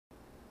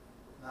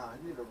Now I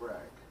need a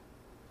rag,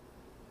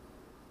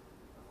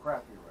 a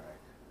crappy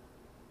rag.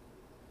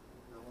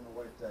 I want to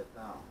wipe that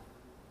down.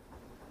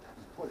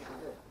 Just push it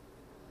in.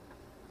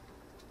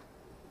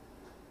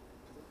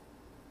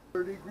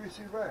 Dirty,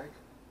 greasy rag.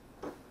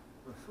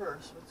 But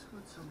first, let's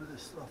put some of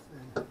this stuff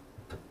in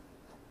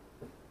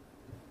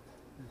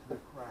into the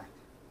crack.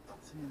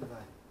 See that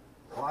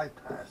I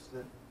bypassed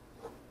it.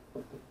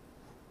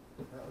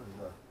 That was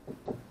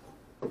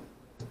a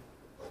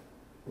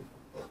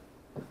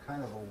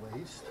kind of a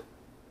waste.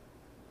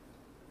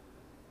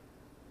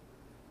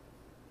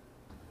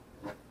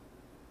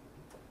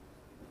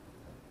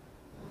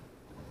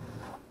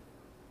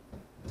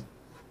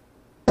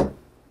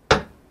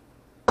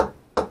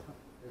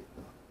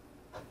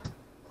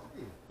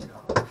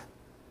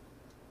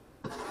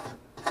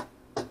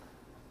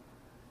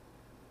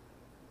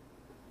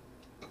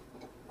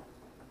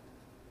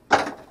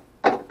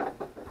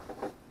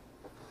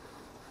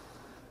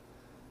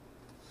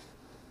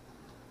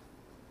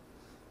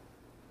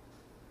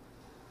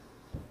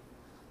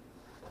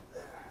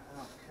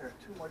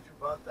 Too much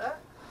about that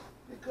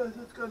because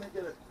it's going to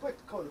get a quick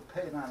coat of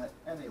paint on it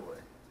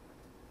anyway.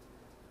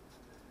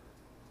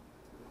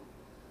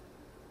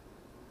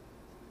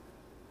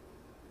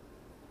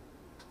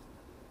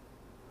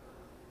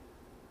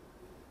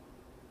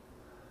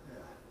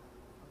 Yeah.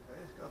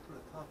 Okay, just got to put a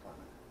top on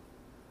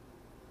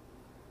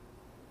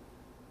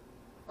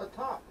it. A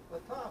top.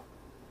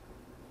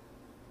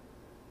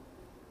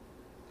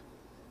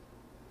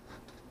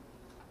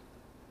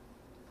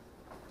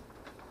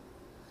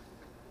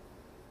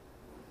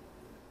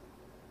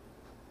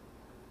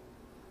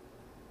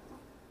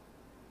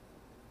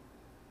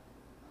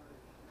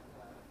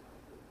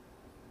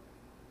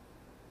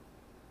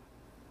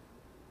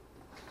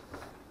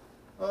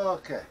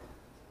 Okay,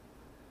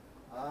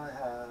 I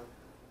have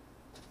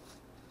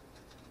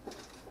a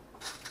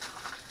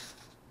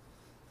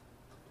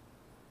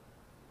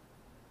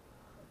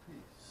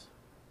piece.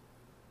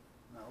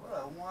 Now what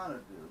I want to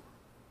do,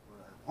 what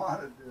I'm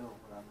going to do,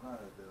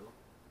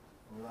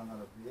 what I'm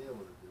going to be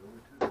able to do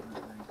are two different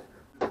things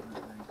here.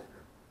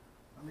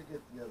 Let me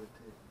get the other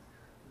tape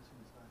measure. This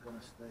one's not going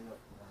to stay up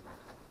long.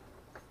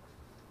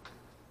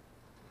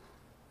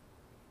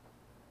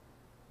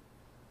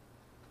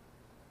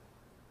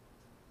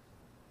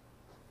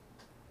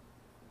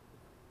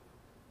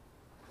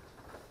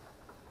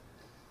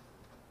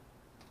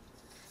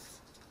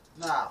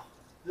 Now,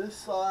 this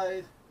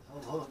side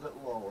is a little bit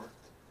lower.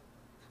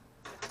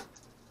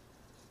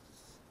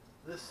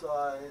 This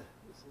side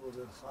is a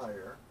little bit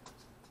higher.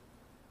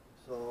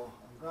 So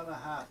I'm going to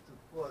have to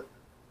put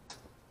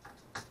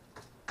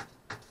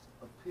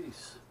a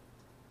piece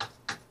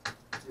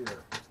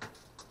here.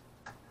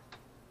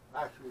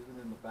 Actually,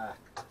 even in the back.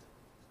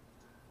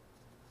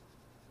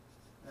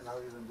 And I'll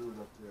even do it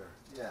up there.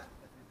 Yeah,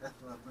 I think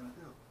that's what I'm going to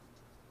do.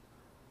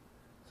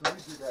 So let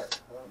me do that.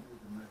 I don't need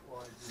the well,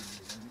 I do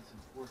need. I need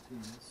some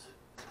 14s.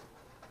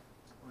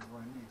 What do I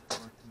need?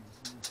 14s.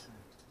 Let me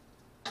see.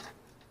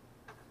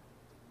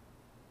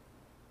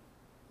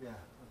 Yeah,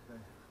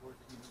 okay. 14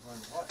 by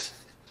what?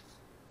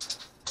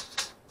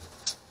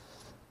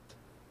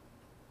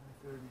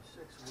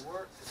 36 will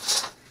work.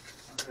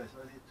 Okay, so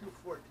I need two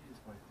 14s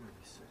by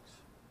 36.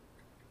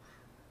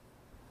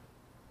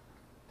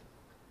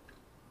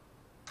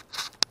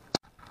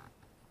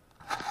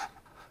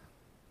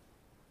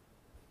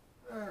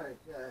 Alright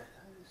guys,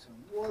 I need some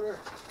water.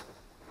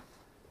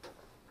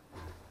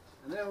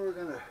 And then we're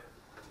going to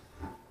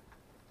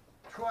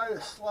try to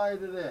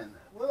slide it in.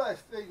 What I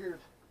figured,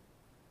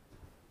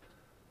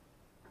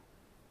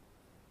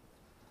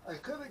 I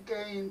could have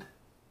gained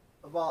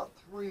about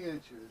 3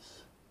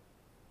 inches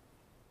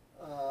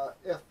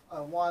if I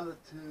wanted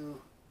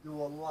to do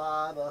a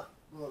lot of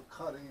little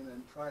cutting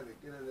and try to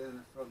get it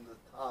in from the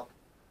top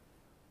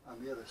on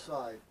the other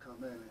side,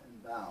 come in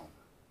and down.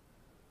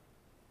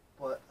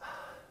 But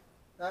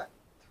that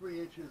 3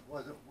 inches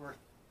wasn't worth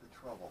the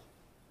trouble.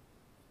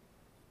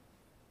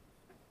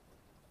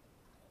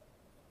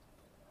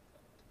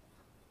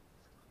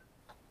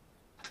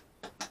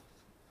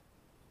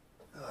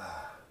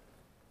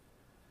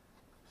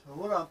 So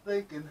what I'm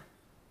thinking,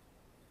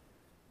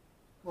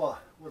 well,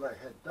 what I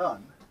had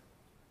done,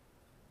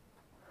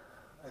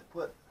 I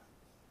put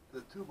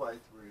the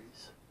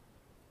 2x3s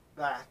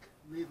back,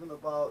 leaving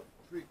about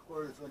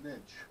 3/4 of an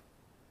inch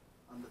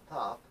on the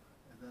top,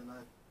 and then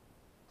I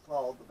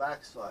followed the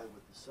back side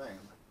with the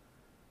same.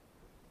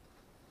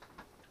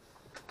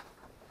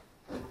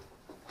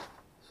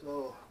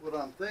 So what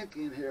I'm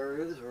thinking here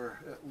is, or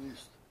at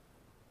least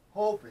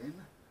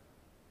hoping,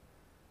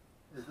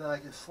 is that I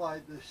can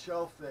slide this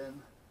shelf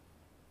in,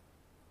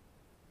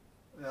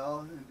 you know,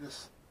 and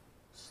just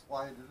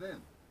slide it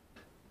in.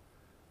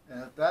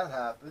 And if that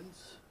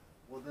happens,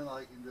 well then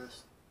I can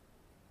just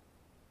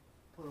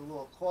put a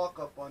little caulk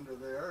up under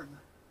there, and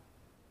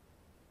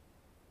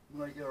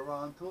when I get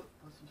around to it,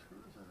 put some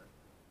screws in it.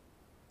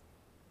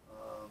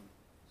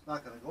 It's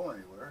not going to go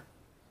anywhere.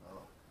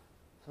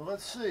 So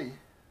let's see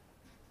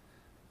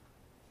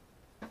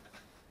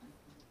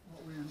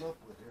what we end up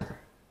with here.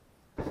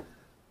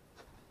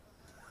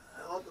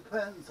 I'll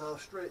depends how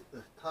straight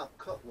the top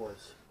cut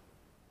was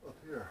up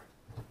here.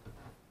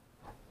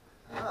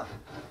 Ah.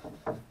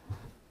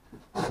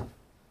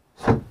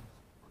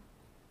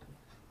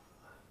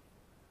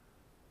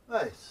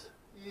 Nice,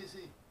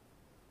 easy,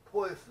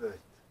 perfect.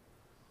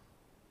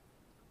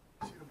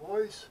 See the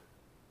boys?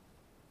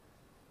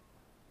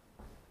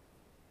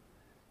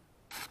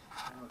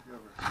 I don't know if you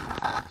ever.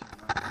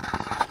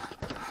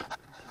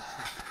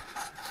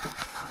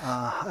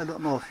 I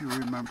don't know if you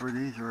remember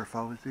these or if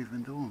I was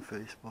even doing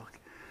Facebook.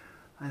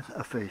 Yeah. If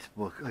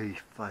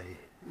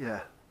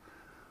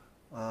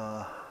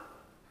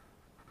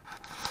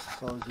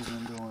I was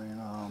even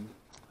doing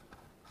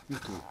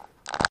YouTube.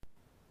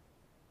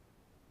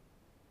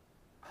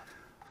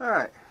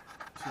 Alright,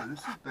 so this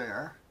is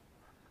Bear.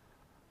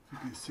 If you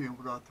can see him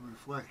without the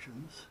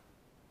reflections.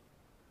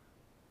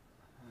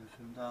 There's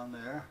him down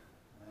there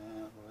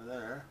and over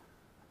there.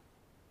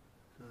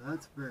 So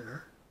that's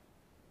Bear.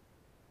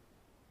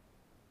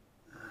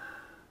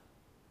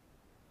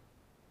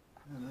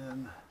 And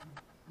then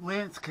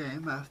Lance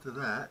came after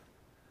that.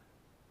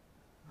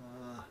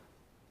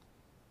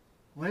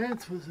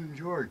 Lance was in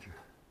Georgia,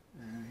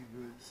 and he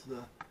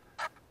was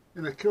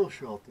in a kill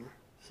shelter.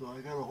 So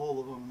I got a hold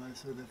of him, and I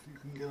said, if you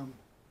can get him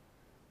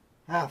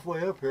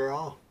halfway up here,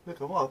 I'll pick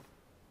him up.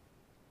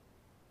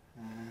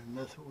 And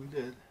that's what we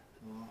did.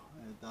 So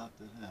I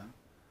adopted him.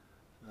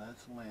 So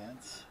that's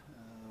Lance,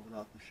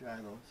 without the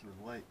shadows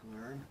or light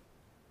glaring.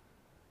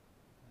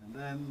 And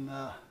then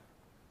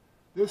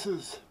this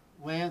is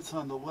Lance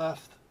on the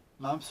left.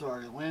 No, I'm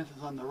sorry, Lance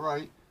is on the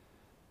right,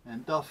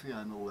 and Duffy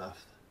on the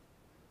left.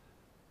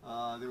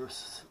 They were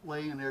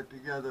laying there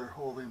together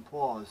holding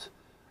paws.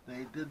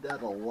 They did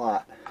that a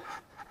lot.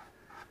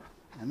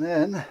 And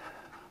then,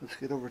 let's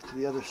get over to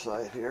the other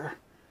side here.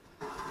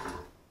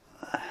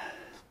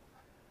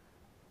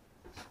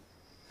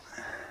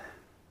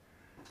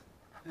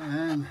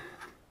 And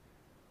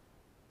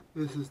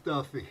this is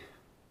Duffy.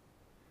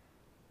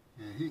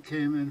 And he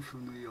came in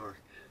from New York.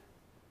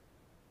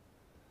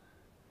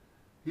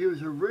 He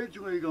was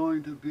originally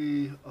going to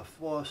be a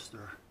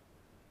foster.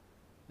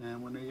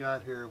 And when he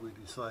got here, we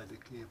decided to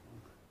keep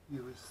him. He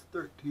was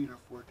 13 or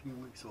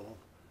 14 weeks old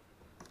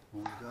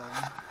when we got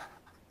him.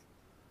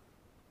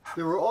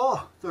 They were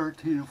all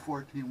 13 and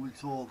 14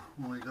 weeks old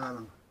when we got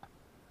them.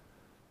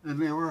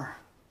 And they were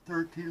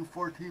 13 and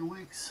 14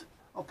 weeks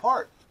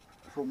apart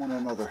from one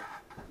another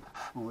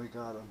when we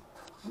got them.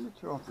 Let me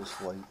turn off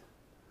this light.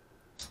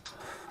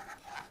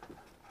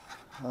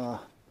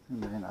 You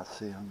may not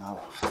see him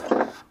now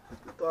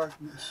with the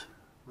darkness.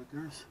 But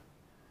there's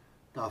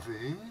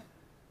Duffy.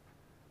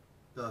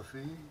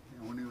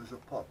 And when he was a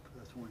pup,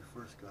 that's when we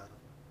first got him.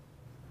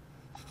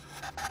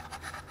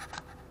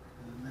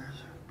 And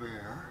there's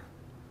Bear.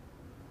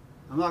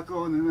 I'm not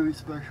going in any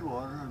special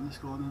order, I'm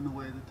just going in the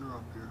way that they're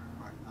up here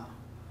right now.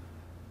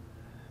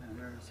 And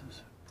there's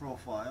his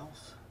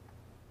profiles.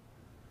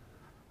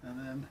 And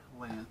then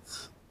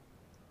Lance.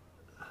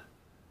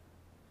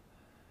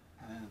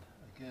 And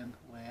again,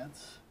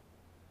 Lance.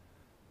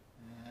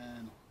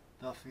 And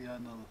Duffy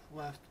on the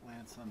left,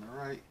 Lance on the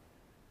right.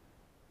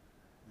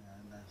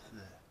 And that's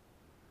it.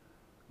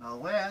 Now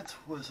Lance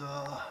was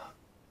a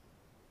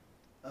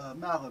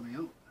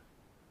Malamute.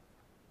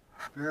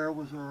 Bear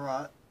was a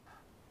Rot.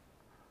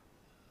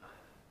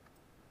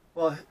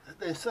 Well,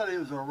 they said he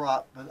was a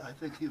Rot, but I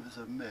think he was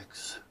a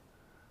mix.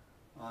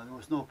 There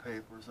was no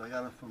papers. I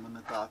got him from an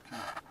adoption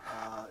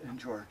in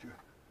Georgia.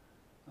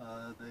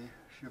 They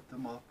shipped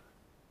him up.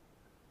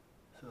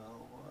 So,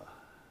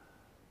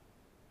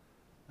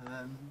 and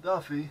then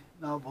Duffy,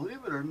 now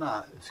believe it or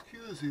not, as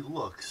cute as he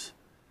looks,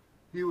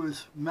 he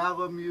was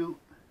Malamute,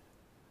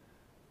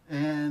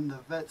 and the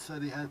vet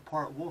said he had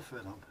part wolf in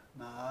him.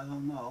 Now, I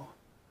don't know.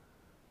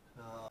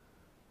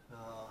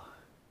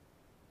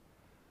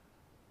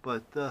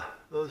 But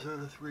those are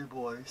the three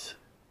boys.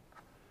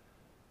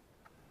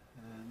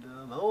 And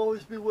they'll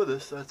always be with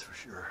us, that's for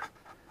sure.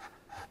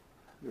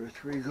 There are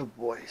three good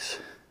boys.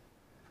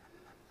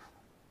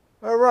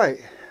 All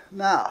right,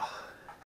 now.